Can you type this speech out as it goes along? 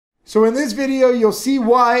So in this video, you'll see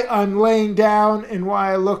why I'm laying down and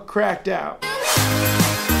why I look cracked out.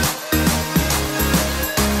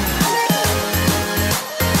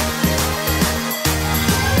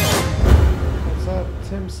 What's up?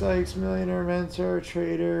 Tim Sykes, millionaire, mentor,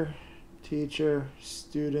 trader, teacher,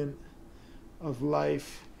 student of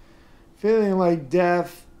life. Feeling like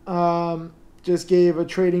death. Just gave a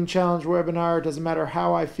trading challenge webinar. Doesn't matter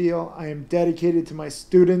how I feel. I am dedicated to my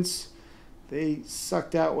students. They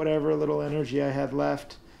sucked out whatever little energy I had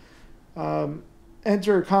left.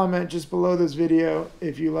 Enter a comment just below this video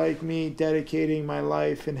if you like me dedicating my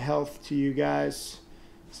life and health to you guys.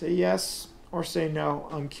 Say yes or say no.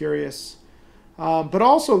 I'm curious. But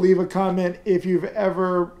also leave a comment if you've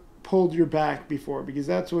ever pulled your back before, because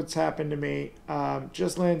that's what's happened to me.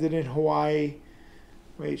 Just landed in Hawaii.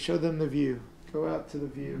 Wait, show them the view. Go out to the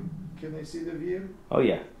view. Can they see the view? Oh,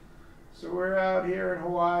 yeah. So we're out here in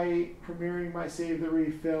Hawaii premiering my Save the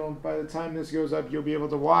Reef film. By the time this goes up, you'll be able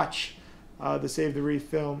to watch the Save the Reef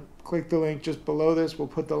film. Click the link just below this. We'll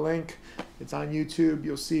put the link. It's on YouTube.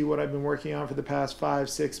 You'll see what I've been working on for the past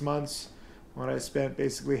 5-6 months. What I spent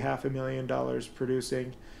basically $500,000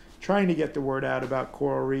 producing, trying to get the word out about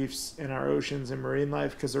coral reefs in our oceans and marine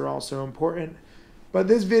life, because they're all so important. But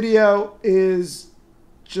this video is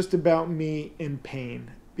just about me in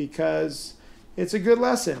pain, because it's a good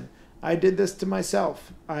lesson. I did this to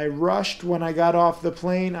myself. I rushed when I got off the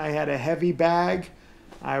plane. I had a heavy bag.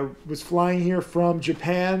 I was flying here from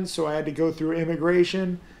Japan, so I had to go through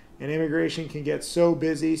immigration, and immigration can get so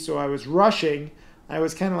busy, so I was rushing. I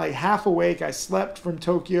was kind of like half awake. I slept from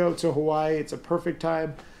Tokyo to Hawaii. It's a perfect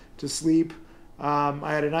time to sleep. I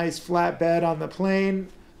had a nice flat bed on the plane,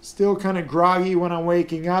 still kind of groggy when I'm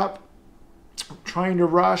waking up, trying to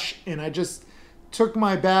rush, and I just took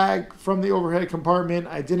my bag from the overhead compartment.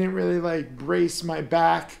 I didn't really like brace my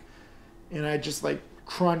back, and I just like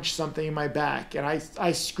crunched something in my back, and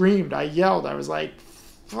I screamed, I yelled, I was like,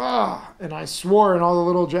 "Fuck!" And I swore, and all the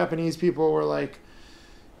little Japanese people were like,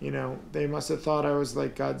 you know, they must have thought I was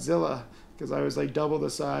like Godzilla, because I was like double the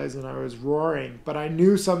size and I was roaring. But I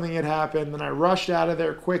knew something had happened, and I rushed out of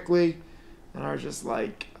there quickly, and I was just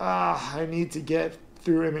like, I need to get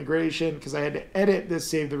through immigration, because I had to edit this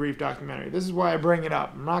Save the Reef documentary. This is why I bring it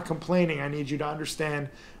up. I'm not complaining. I need you to understand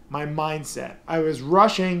my mindset. I was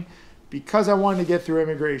rushing because I wanted to get through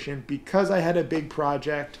immigration, because I had a big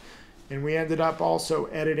project, and we ended up also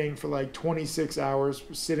editing for like 26 hours,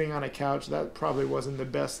 sitting on a couch. That probably wasn't the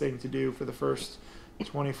best thing to do for the first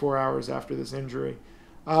 24 hours after this injury.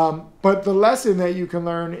 But the lesson that you can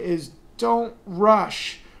learn is don't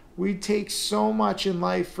rush. We take so much in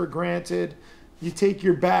life for granted. You take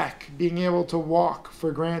your back, being able to walk,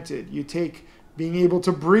 for granted. You take being able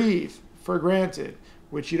to breathe for granted,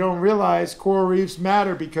 which you don't realize coral reefs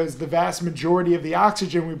matter, because the vast majority of the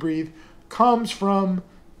oxygen we breathe comes from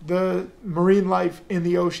the marine life in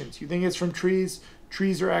the oceans. You think it's from trees?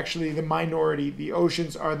 Trees are actually the minority. The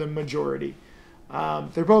oceans are the majority.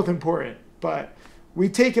 They're both important, but we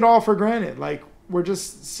take it all for granted. Like, we're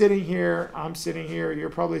just sitting here. I'm sitting here. You're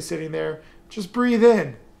probably sitting there. Just breathe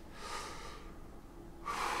in.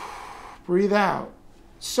 Breathe out.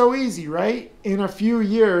 So easy, right? In a few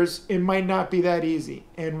years, it might not be that easy.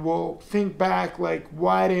 And we'll think back like,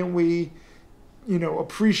 why didn't we,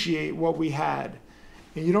 appreciate what we had?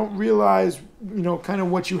 And you don't realize, kind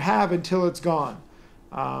of what you have until it's gone.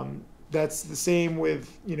 That's the same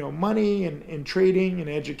with, money and trading and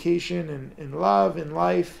education and love and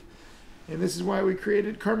life. And this is why we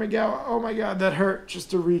created Karmagawa. Oh my God, that hurt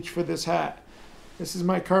just to reach for this hat. This is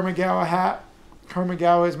my Karmagawa hat.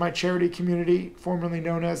 Karmagawa is my charity community, formerly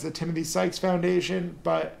known as the Tim Sykes Foundation,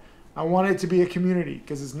 but I want it to be a community,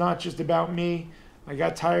 because it's not just about me. I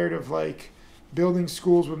got tired of like building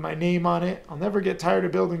schools with my name on it. I'll never get tired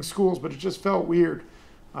of building schools, but it just felt weird.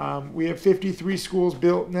 We have 53 schools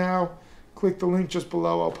built now. Click the link just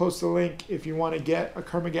below. I'll post the link if you want to get a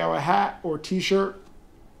Karmagawa hat or t-shirt.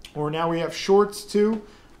 Or now we have shorts too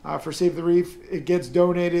for Save the Reef. It gets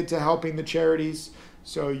donated to helping the charities.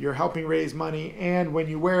 So you're helping raise money, and when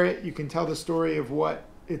you wear it, you can tell the story of what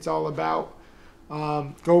it's all about.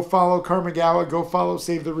 Go follow Karmagawa, go follow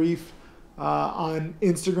Save the Reef on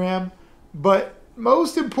Instagram. But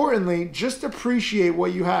most importantly, just appreciate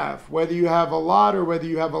what you have, whether you have a lot or whether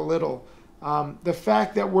you have a little. The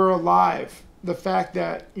fact that we're alive, the fact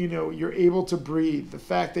that you're able to breathe, the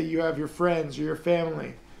fact that you have your friends or your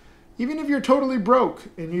family. Even if you're totally broke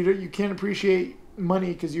and you can't appreciate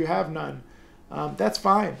money because you have none. That's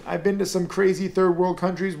fine. I've been to some crazy third world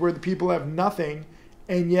countries where the people have nothing,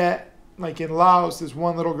 and yet, like in Laos, this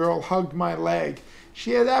one little girl hugged my leg.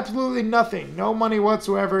 She had absolutely nothing, no money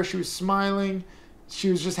whatsoever. She was smiling, she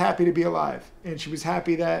was just happy to be alive, and she was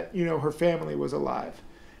happy that, you know, her family was alive.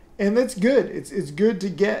 And that's good. It's good to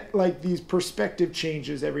get like these perspective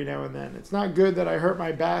changes every now and then. It's not good that I hurt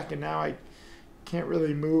my back and now I can't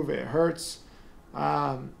really move. It hurts.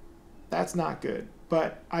 That's not good.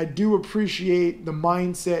 But I do appreciate the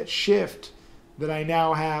mindset shift that I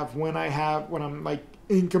now have when I'm like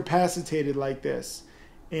incapacitated like this.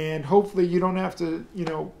 And hopefully you don't have to, you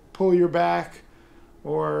know, pull your back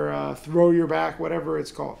or throw your back, whatever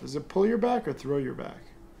it's called. Is it pull your back or throw your back?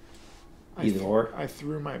 Either or. I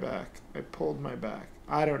threw my back. I pulled my back.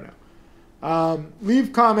 I don't know.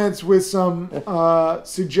 Leave comments with some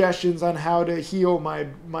suggestions on how to heal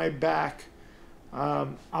my back.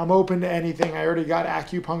 I'm open to anything. I already got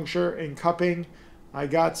acupuncture and cupping. I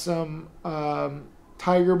got some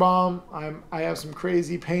Tiger Balm. I have some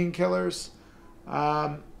crazy painkillers.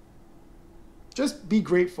 Just be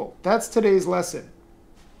grateful. That's today's lesson,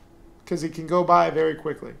 because it can go by very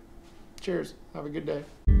quickly. Cheers. Have a good day.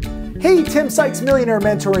 Hey, Tim Sykes, millionaire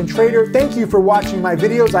mentor and trader. Thank you for watching my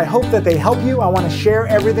videos. I hope that they help you. I want to share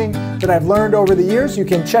everything that I've learned over the years. You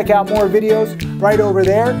can check out more videos right over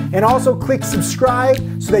there, and also click subscribe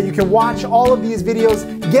so that you can watch all of these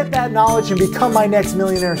videos, get that knowledge, and become my next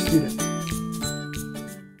millionaire student.